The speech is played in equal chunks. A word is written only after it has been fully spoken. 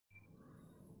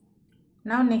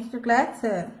Now next class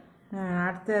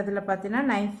அடுத்த இதில் பார்த்தீங்கன்னா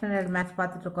 9th standard மேத்ஸ்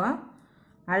பார்த்துட்ருக்கோம்.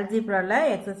 அல்ஜிப்ராவில்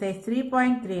எக்ஸசைஸ்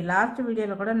 3.3 லாஸ்ட்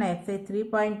வீடியோவில் கூட நான் எக்ஸசைஸ்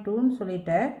 3.2ன்னு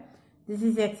சொல்லிட்டேன். This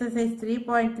is exercise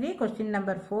 3.3 question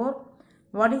number 4.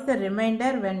 What is the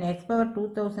reminder when X power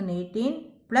 2018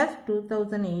 plus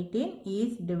 2018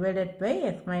 is divided by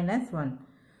X minus 1.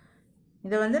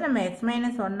 இதை வந்து நம்ம எக்ஸ்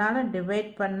மைனஸ் 1ஆல்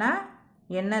டிவைட் பண்ணால்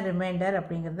என்ன ரிமைண்டர்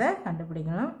அப்படிங்கிறத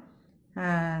கண்டுபிடிக்கணும்.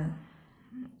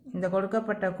 இந்த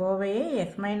கொடுக்கப்பட்ட கோவையை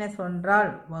எக்ஸ் மைனஸ்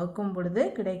 1ஆல் வகுக்கும் பொழுது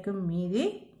கிடைக்கும் மீதி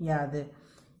யாது?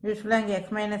 யூஸ்வலாக இங்கே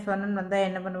எக்ஸ் மைனஸ் 1ன்னு வந்தால்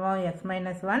என்ன பண்ணுவோம்? எக்ஸ்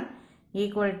மைனஸ் 1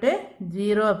 ஈக்குவல் டு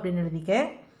 0 அப்படின்னு எழுதிக்க.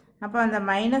 அப்போ அந்த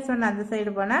மைனஸ் 1 அந்த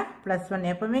சைடு போனால் ப்ளஸ் 1.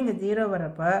 எப்போவுமே இங்கே 0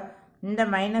 வரப்போ இந்த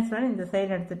மைனஸ் 1 இந்த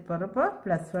சைடு எடுத்துகிட்டு போகிறப்போ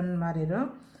ப்ளஸ் 1 மாறிடும்.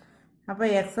 அப்போ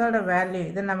எக்ஸோட வேல்யூ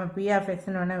இதை நம்ம பி ஆஃப்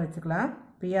எக்ஸ்ன்னு வேணால் வச்சுக்கலாம்.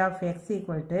 P of X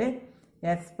equal to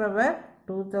X power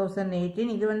 2018.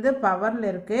 இது வந்து பவரில்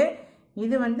இருக்குது,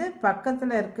 இது வந்து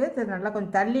பக்கத்தில் இருக்குது. இது நல்லா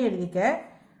கொஞ்சம் தள்ளி எழுதிக்க.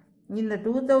 இந்த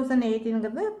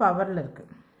 2018ங்கிறது பவரில் இருக்குது.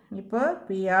 இப்போ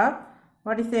P of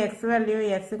what is X value?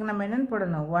 எக்ஸுக்கு நம்ம என்னென்னு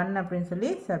போடணும்? 1 அப்படின்னு சொல்லி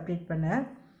சப்ஸ்டிட் பண்ண.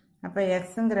 அப்போ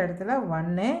எக்ஸுங்கிற இடத்துல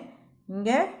 1,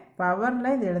 இங்கே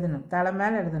பவரில் இது எழுதணும், தலை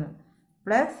மேலே எழுதணும்.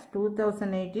 ப்ளஸ்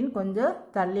 2018 கொஞ்சம்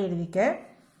தள்ளி எழுதிக்க.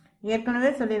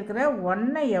 ஏற்கனவே சொல்லியிருக்கிற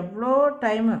 1 எவ்வளோ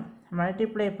டைமு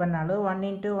மல்டிப்ளை பண்ணாலும் 1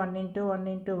 into 1 into 1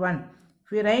 into 1.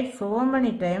 If you write so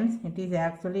many times, it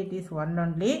is 1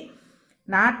 only,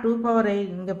 not 2 power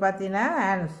 8. இங்கே பார்த்தீங்கன்னா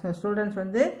ஸ்டூடெண்ட்ஸ்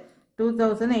வந்து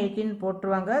 2018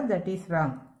 போட்டுருவாங்க. That is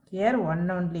wrong. Here 1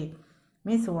 only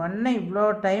means 1 இவ்வளோ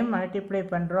டைம் மல்டிப்ளை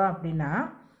பண்ணுறோம் அப்படின்னா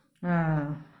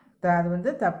அது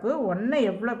வந்து தப்பு. 1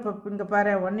 எவ்வளோ இப்போ இங்கே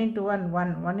பாரு, 1 into 1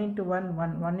 1, 1 into 1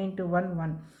 1, 1 into 1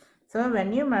 1. So when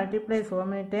you multiply so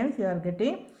many times you are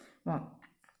getting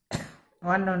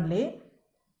 1 only.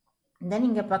 தென்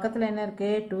இங்கே பக்கத்தில் என்ன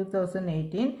இருக்குது?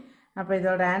 2018. அப்போ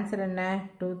இதோட ஆன்சர் என்ன?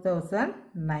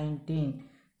 2019.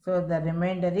 So the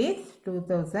reminder is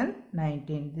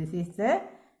 2019. This is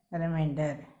the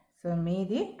reminder. So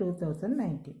மீதி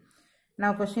 2019.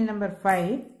 Now question number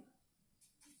 5.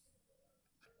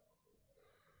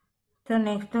 So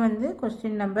next வந்து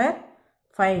question number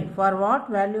 5. For what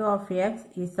value of x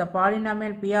is the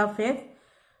polynomial p of x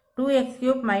 2x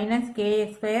cube minus kx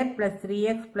square plus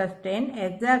 3x plus 10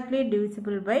 exactly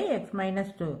divisible by x minus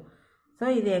 2. So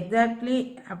இது exactly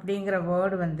அப்படிங்கிற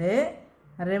word வந்து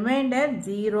reminder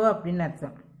 0 அப்படின்னு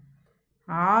அர்த்தம்.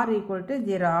 r equal to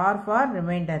 0, r for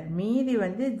reminder, மீதி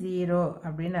வந்து 0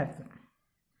 அப்படின்னு அர்த்தம்.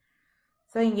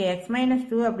 So இங்கே x minus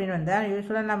 2 அப்படின்னு வந்தால்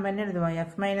யூஸ்வலாக நம்ம என்ன எழுதுவோம்?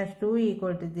 x minus 2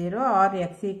 equal to 0 or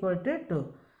x equal to 2.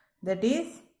 That is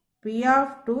p of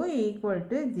 2 equal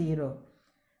to 0.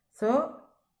 So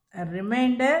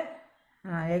remainder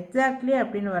exactly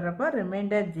அப்படின்னு வர்றப்போ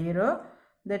reminder 0.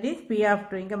 That is P of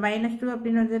 2. இங்கே மைனஸ் 2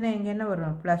 அப்படின்னு வந்ததுன்னா இங்கே என்ன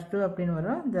வரும்? ப்ளஸ் 2 அப்படின்னு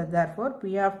வரும். therefore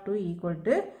P of 2 equal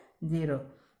to 0.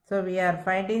 So we are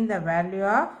finding the value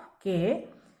of K.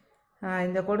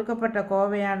 இந்த கொடுக்கப்பட்ட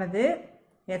கோவையானது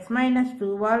எக்ஸ் மைனஸ்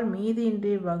 2ஆல்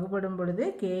மீதியின்றி வகுப்படும் பொழுது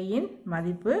கேயின்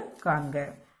மதிப்பு காண்க.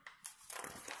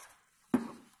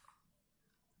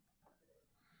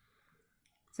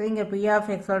 ஸோ இங்கே பி ஆஃப்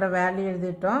எக்ஸோட வேல்யூ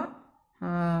எழுதிட்டோம்.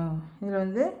 இதில்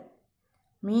வந்து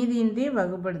மீதியின்றி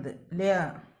வகுப்படுது இல்லையா?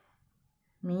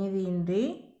 மீதியின்றி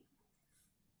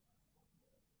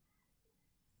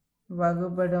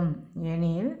வகுப்படும்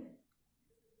எனில்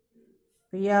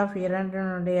பி ஆஃப்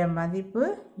 2னுடைய மதிப்பு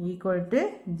ஈக்குவல் டு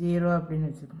 0 அப்படின்னு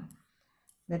வச்சுக்கணும்.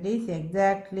 That is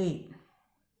exactly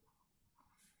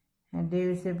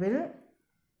divisible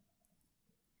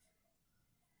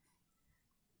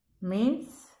means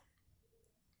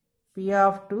p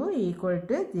of 2 equal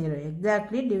to 0.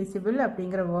 exactly divisible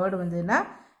அப்படிங்கிற வேர்டு வந்துன்னா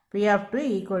p of 2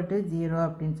 equal to 0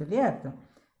 அப்படின்னு சொல்லி அர்த்தம்.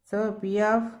 So p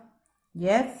of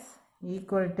x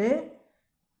equal to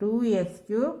 2x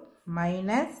cube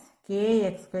minus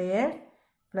kx square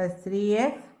plus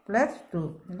 3x plus 2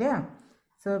 இல்லையா?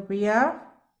 So p of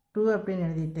 2 அப்படின்னு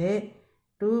எழுதிட்டு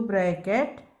 2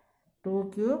 bracket 2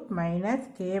 cube minus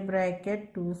k bracket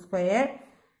 2 square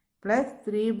plus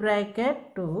 3 bracket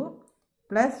 2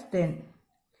 plus 10.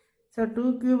 So 2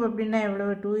 cube அப்படின்னா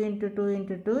எவ்வளவு? 2 into 2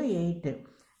 into 2 8.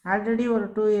 Already ஒரு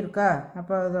 2 இருக்கா?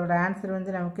 அப்போ அதோட answer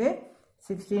வந்து நமக்கு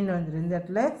 16 வந்துடும். இந்த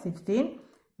இடத்துல 16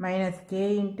 minus k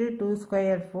into 2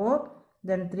 square 4,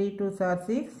 then 3 2s are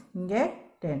 6, இங்கே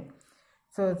 10.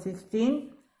 ஸோ 16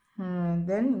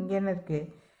 தென் இங்கே என்ன இருக்குது?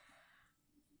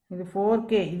 இது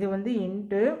 4k, இது வந்து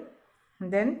into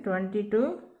then 22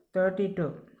 32.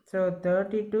 So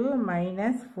 32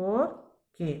 minus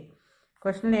 4k.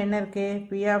 கொஸ்டினில் என்ன இருக்குது?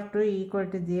 P of 2 equal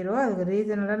to 0. அதுக்கு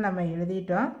ரீசனில் நம்ம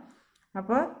எழுதிட்டோம்.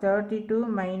 அப்போ 32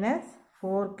 minus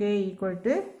 4k equal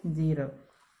to 0.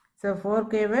 So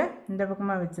 4Kவை இந்த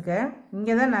பக்கமாக வச்சுக்க.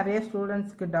 இங்கே தான் நிறைய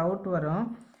ஸ்டூடெண்ட்ஸ்க்கு டவுட் வரும்.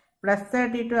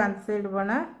 +32 அந்த சைடு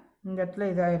போனால் இந்த இடத்துல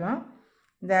இதாயிரும்.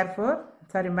 தேர்ஃபோர்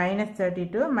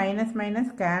 -32 மைனஸ்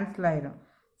மைனஸ் கேன்சல் ஆயிரும்.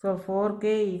 So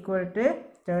 4K equal to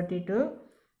 32,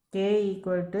 K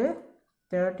equal to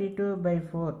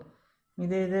 32/4.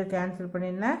 இது கேன்சல்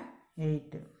பண்ணினா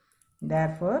 8.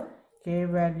 Therefore K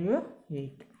value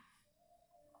 8.